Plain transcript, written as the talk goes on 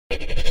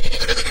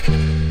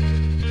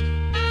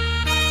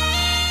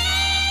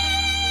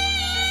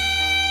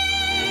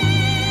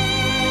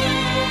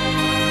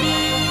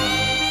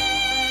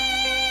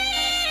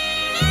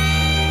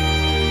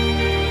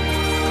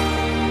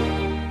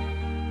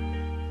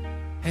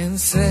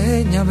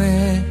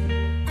Enséñame,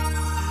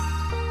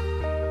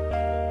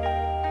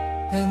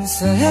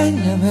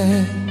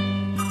 enséñame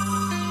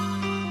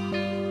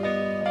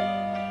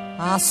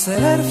a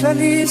ser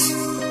feliz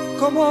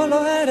como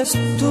lo eres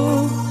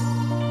tú,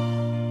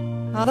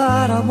 a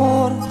dar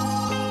amor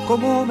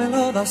como me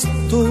lo das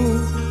tú,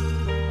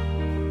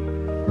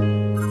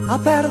 a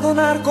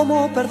perdonar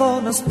como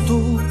perdonas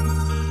tú,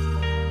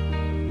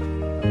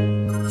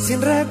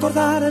 sin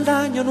recordar el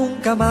daño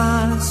nunca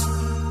más,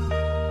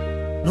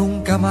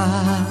 nunca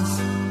más.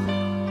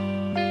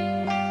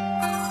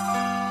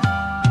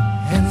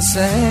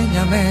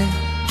 Enséñame,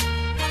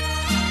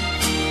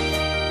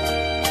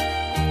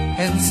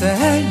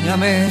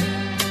 enséñame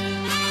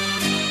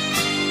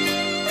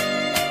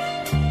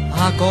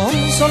a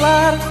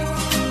consolar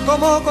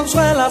como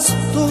consuelas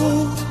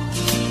tú,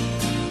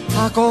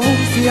 a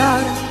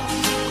confiar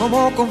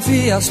como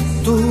confías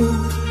tú,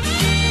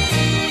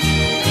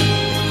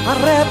 a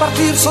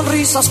repartir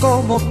sonrisas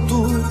como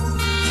tú,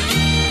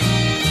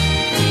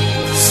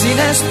 sin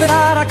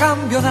esperar a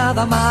cambio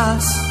nada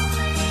más,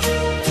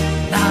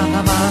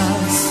 nada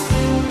más.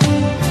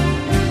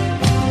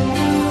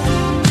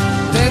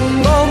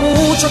 Tengo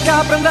mucho que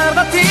aprender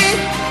de ti,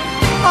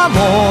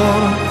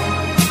 amor.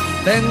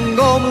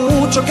 Tengo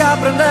mucho que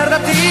aprender de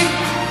ti,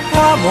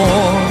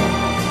 amor.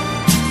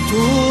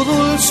 Tu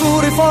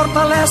dulzura y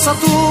fortaleza,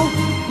 tu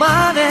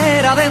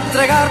manera de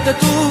entregarte,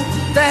 tu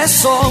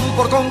tesón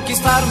por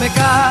conquistarme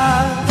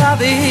cada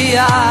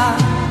día.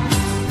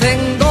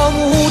 Tengo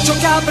mucho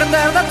que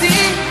aprender de ti,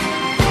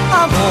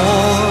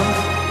 amor.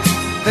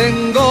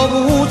 Tengo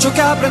mucho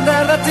que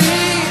aprender de ti,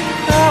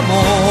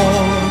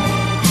 amor.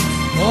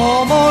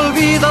 Cómo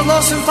olvidas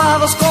los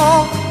enfados,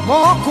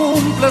 cómo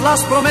cumples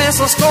las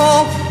promesas,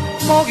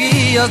 cómo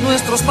guías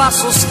nuestros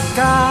pasos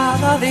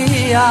cada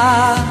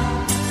día.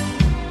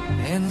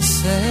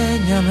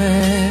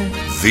 Enséñame,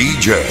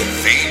 DJ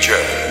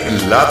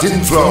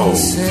LatinFlow.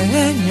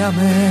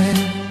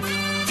 Enséñame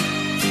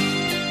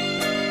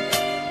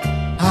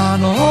a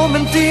no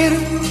mentir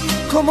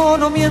como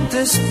no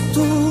mientes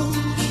tú,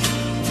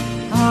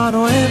 a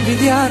no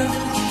envidiar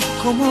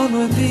como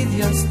no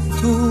envidias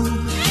tú,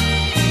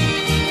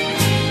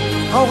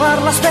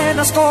 ahogar las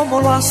penas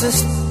como lo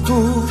haces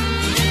tú,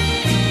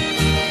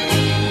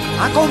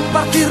 a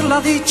compartir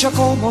la dicha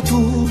como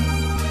tú,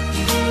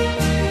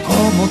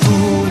 como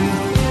tú.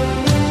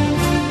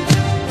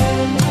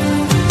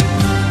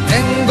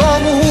 Tengo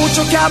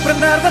mucho que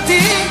aprender de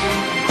ti,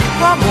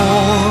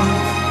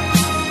 amor.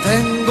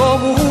 Tengo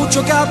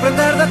mucho que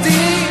aprender de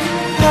ti,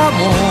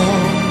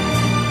 amor.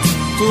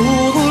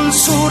 Tu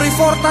dulzura y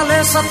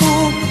fortaleza,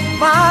 tu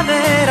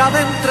manera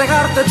de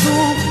entregarte, tu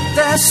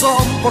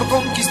tesón por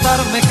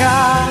conquistarme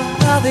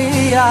cada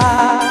día.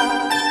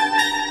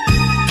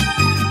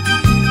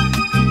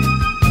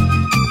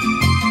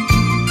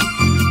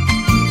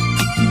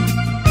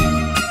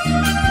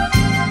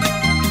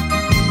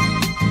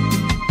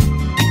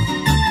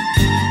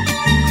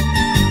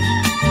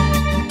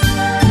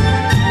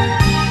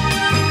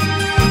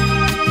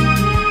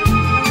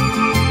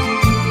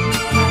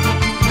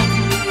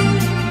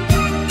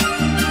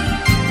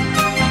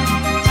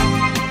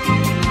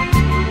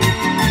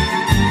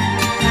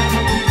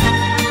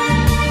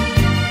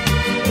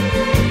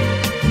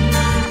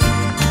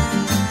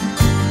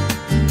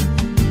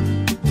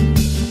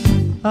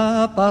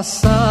 Ha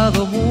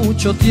pasado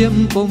mucho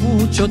tiempo,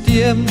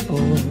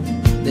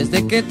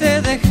 desde que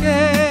te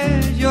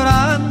dejé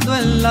llorando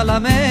en la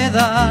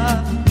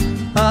Alameda.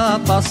 Ha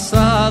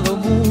pasado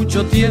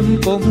mucho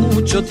tiempo,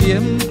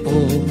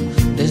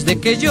 desde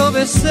que yo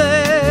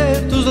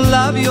besé tus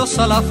labios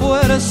a la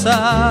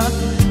fuerza.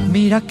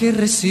 Mira que he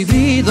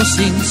recibido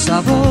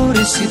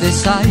sinsabores y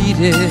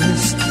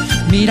desaires.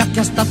 Mira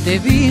que hasta te he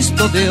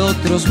visto de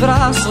otros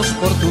brazos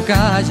por tu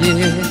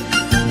calle.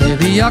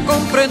 Debía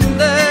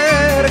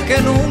comprender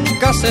que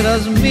nunca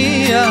serás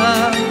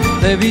mía.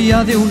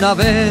 Debía de una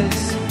vez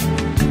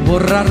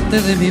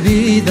borrarte de mi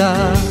vida.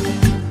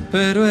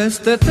 Pero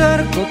este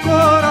terco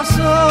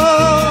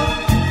corazón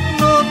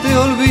no te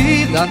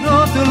olvida,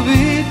 no te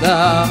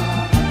olvida.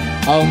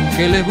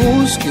 Aunque le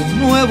busque un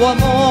nuevo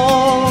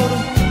amor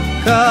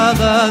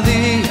cada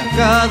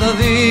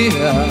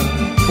día.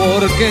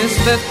 Porque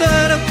este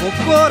terco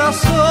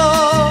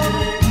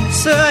corazón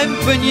se ha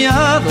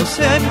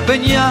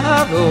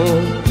empeñado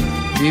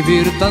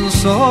vivir tan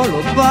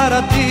solo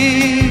para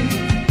ti,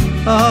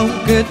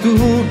 aunque tú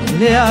no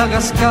le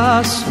hagas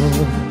caso.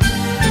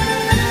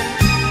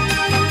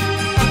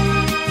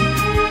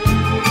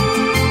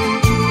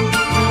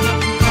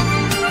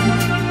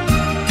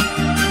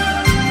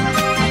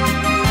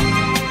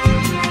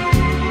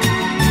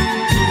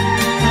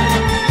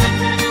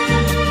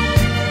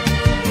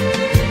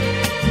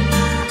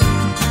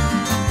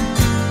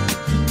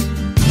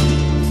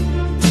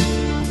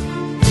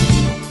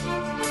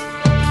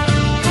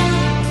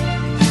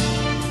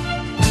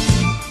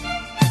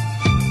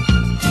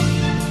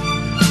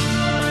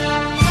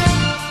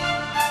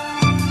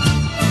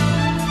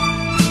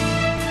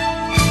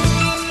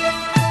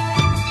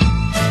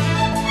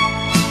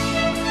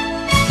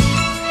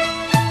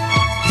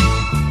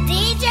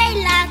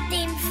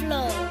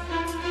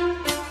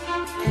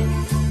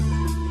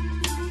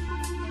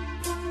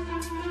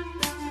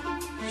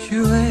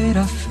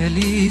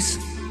 feliz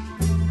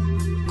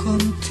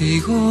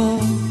contigo,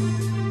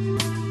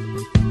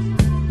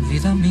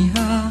 vida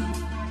mía.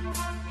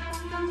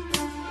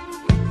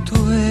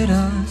 Tú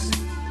eras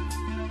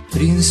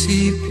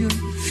principio y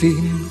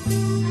fin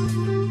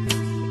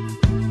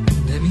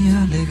de mi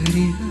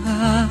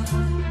alegría.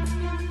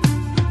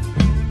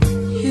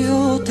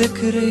 Yo te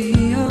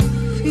creía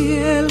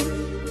fiel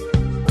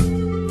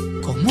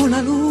como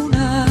la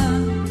luna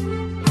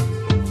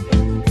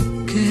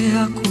que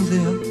acude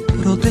a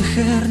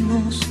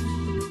protegernos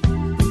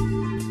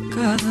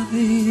cada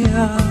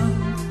día.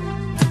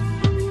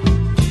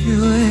 Yo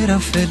era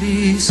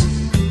feliz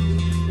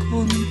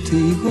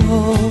contigo,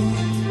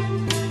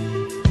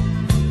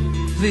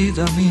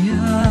 vida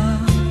mía.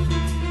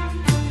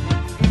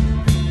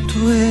 Tú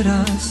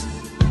eras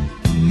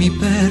mi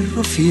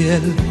perro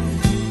fiel,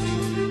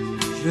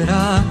 yo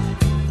era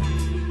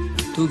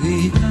tu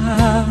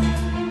guía,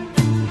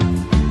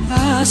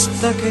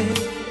 hasta que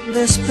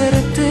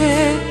desperté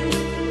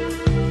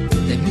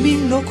de mi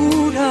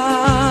locura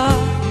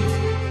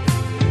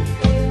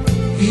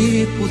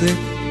y pude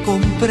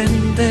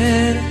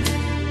comprender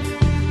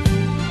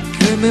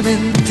que me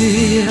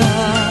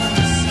mentías.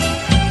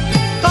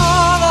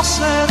 Todo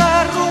se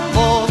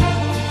derrumbó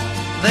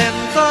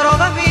dentro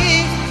de mí,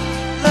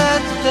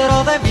 dentro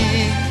de mí.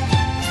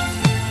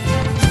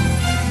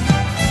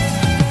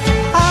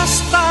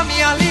 Hasta mi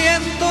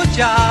aliento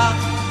ya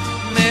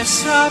me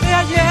sabe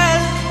ayer,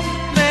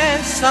 me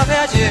sabe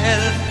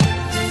ayer.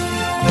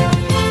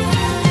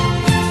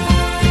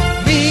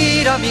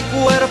 Mira mi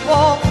cuerpo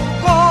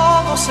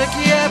cómo se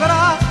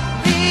quiebra,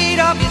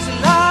 mira mis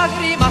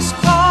lágrimas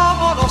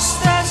cómo no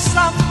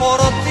cesan por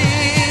ti.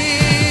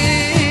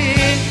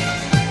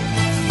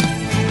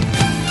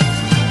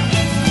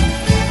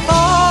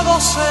 Todo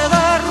se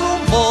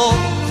derrumbó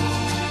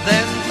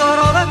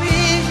dentro de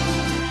mí,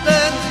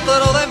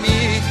 dentro de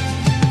mí.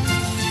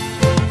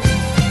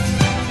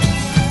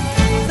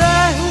 De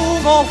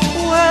humo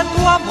fue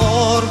tu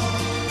amor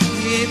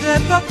y de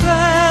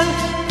papel,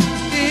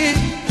 y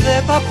de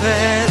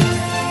papel.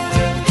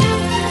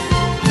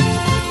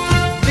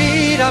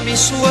 Mira mis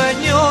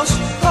sueños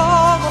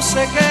cómo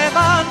se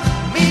queman,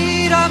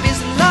 mira mis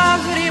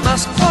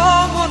lágrimas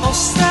cómo no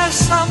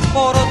cesan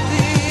por ti.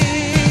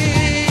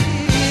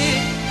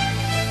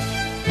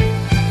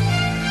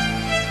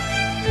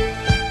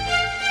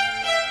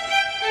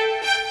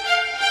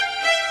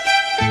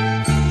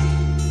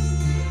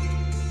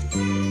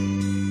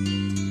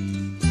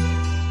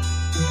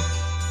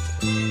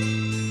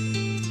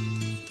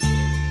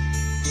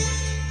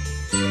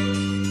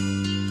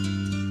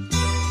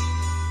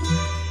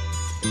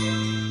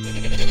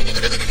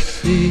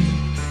 Sí,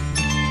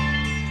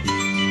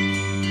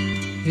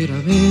 era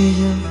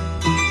bella,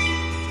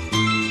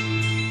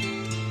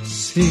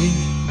 sí,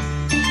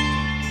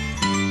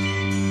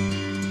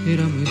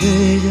 era muy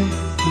bella,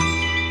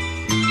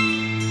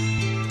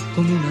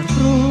 como una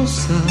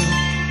rosa,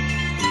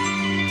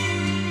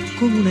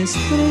 como una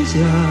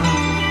estrella,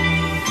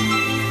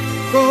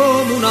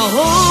 como una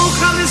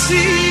hoja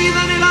mecida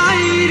en el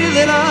aire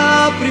de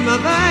la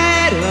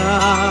primavera.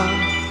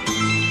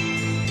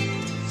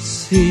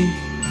 Sí,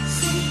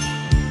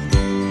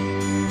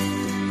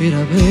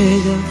 era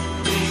bella,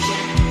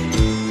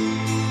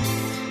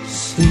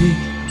 sí,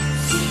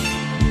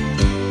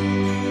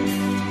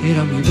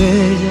 era muy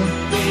bella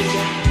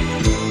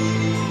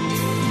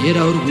y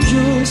era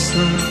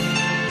orgullosa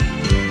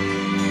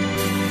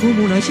como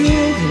una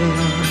yegua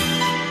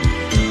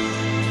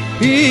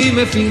y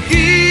me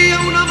fingía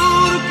un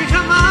amor que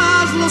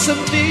jamás lo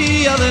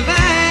sentía de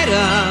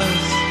veras.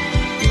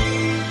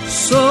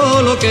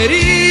 Solo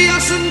quería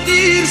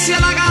sentirse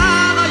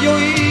halagada y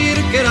oír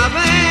que era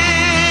bella,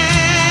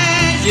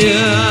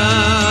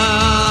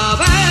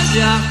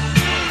 bella,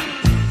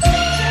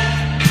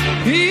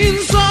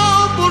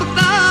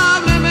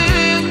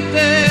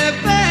 insoportablemente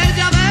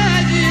bella,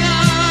 bella,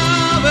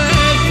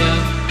 bella,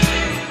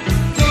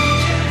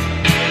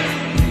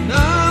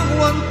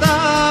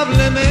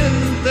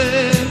 inaguantablemente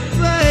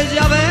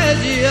bella,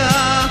 bella,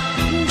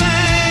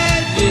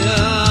 bella,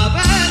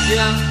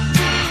 bella,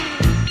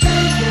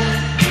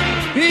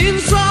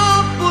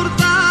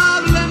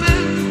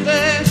 insoportablemente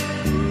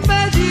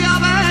bella,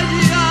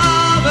 bella,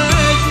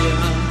 bella,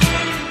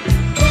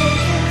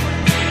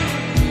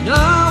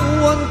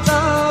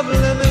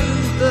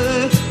 inaguantablemente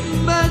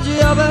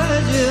bella, bella,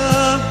 bella,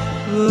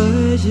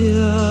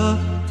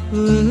 bella,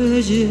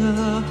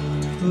 bella.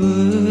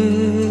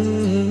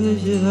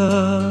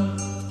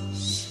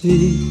 Sí,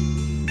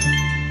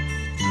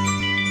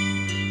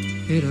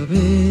 era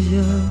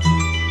bella,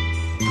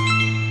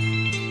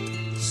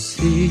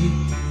 sí,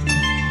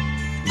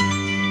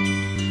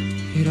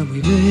 era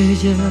muy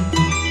bella,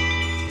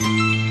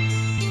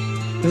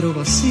 pero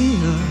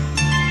vacía,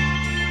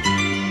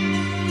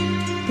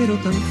 pero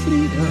tan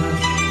fría,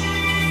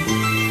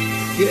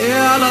 que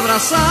al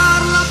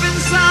abrazarla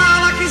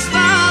pensaba que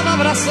estaba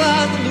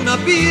abrazando una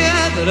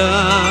piedra.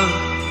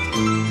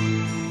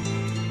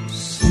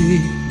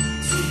 Sí,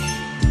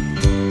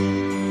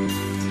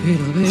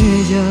 era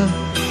bella,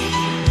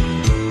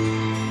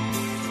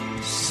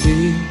 sí,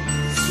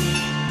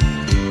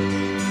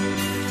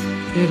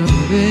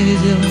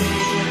 bella,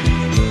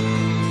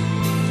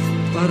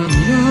 para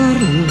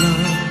mirarla,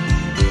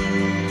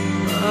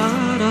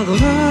 para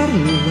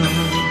adorarla,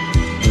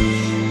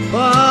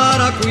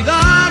 para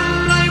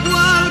cuidarla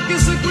igual que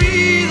se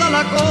cuida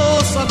la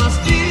cosa más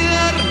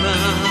tierna,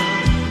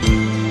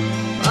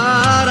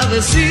 para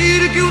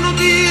decir que uno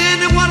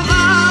tiene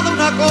guardada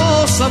una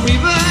cosa muy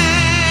bella,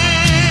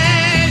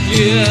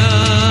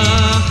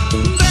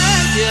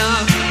 bella,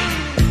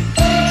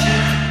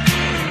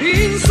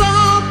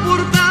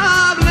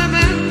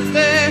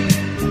 insoportablemente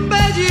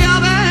bella,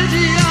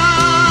 bella,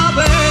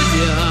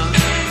 bella,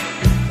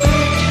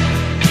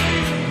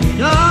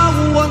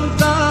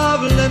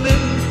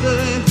 inaguantablemente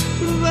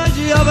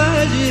bella,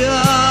 bella,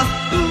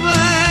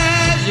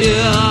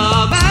 bella,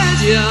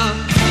 bella.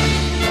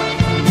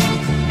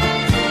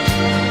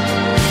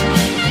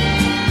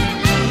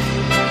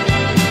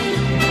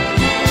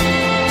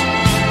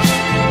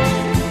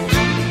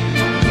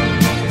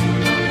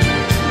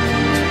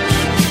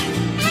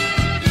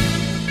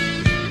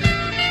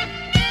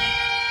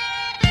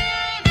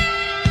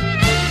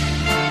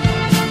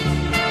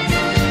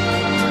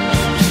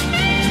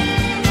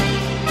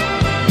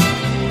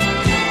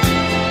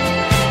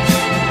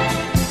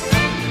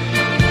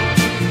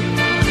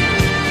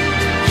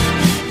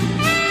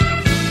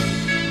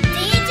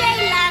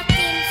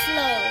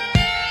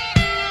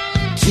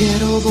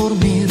 Quiero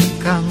dormir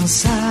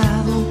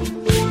cansado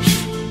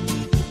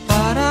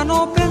para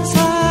no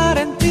pensar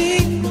en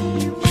ti.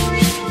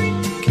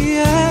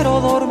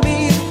 Quiero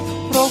dormir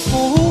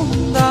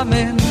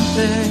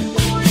profundamente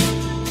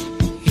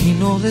y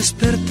no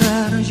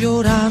despertar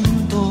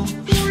llorando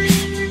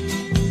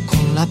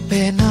con la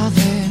pena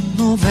de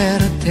no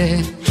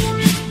verte.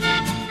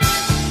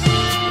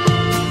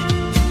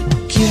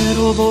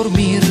 Quiero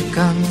dormir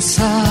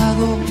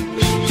cansado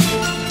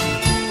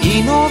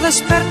y no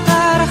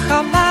despertar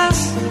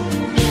jamás.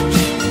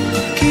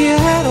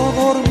 Quiero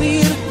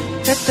dormir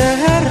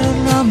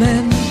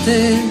eternamente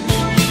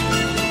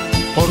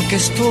porque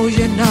estoy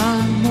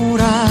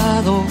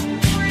enamorado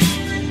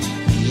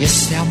y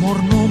ese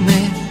amor no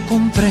me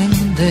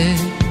comprende.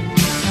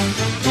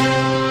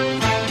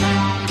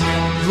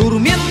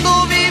 Durmiendo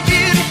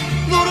vivir,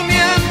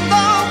 durmiendo,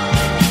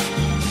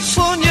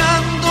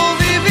 soñando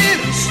vivir,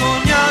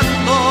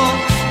 soñando,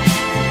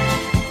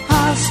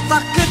 hasta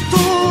que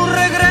tú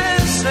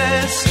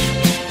regreses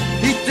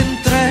y te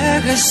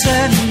entregues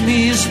en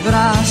mis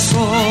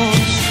brazos.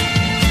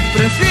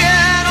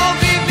 Prefiero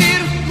vivir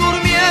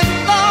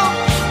durmiendo,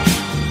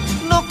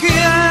 no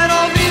quiero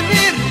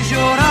vivir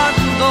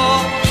llorando,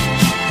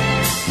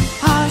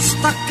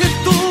 hasta que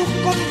tú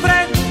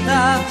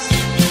comprendas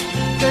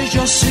que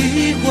yo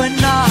sigo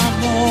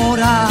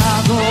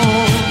enamorado.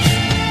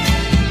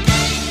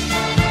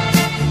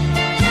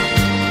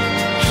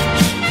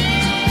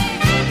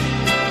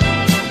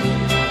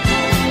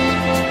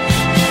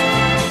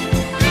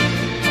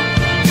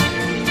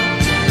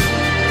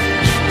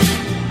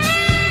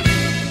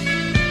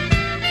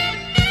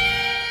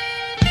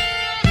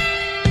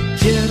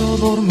 Quiero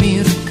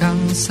dormir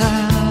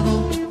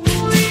cansado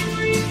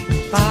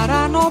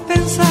para no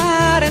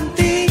pensar en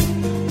ti.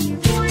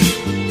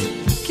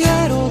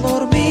 Quiero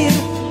dormir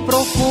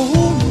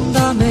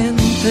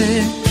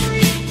profundamente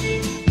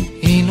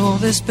y no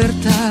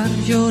despertar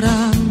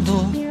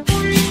llorando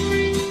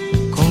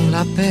con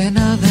la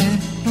pena de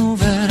no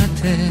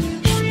verte.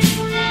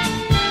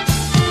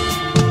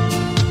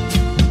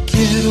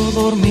 Quiero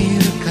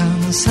dormir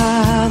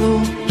cansado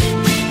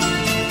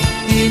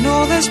y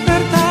no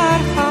despertar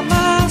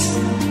jamás.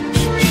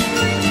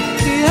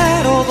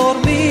 Quiero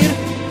dormir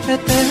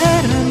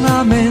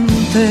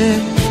eternamente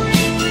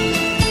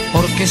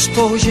porque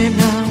estoy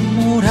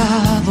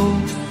enamorado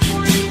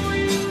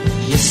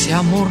y ese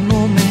amor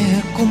no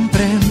me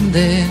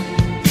comprende.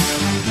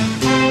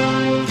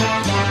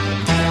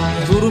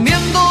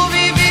 Durmiendo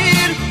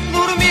vivir,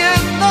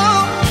 durmiendo,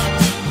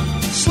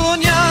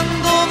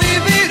 soñando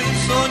vivir,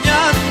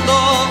 soñando,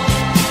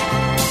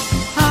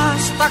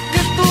 hasta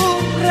que tú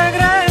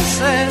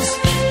regreses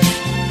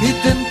y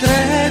te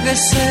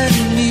entregues en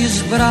mis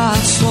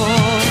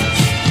brazos.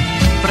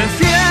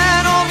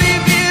 Prefiero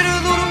vivir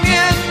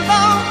durmiendo,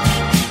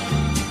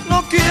 no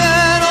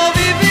quiero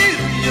vivir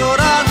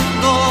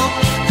llorando,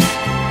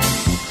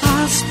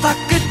 hasta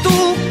que tú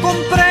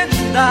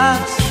comprendas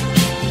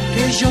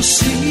que yo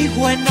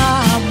sigo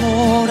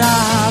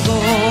enamorado.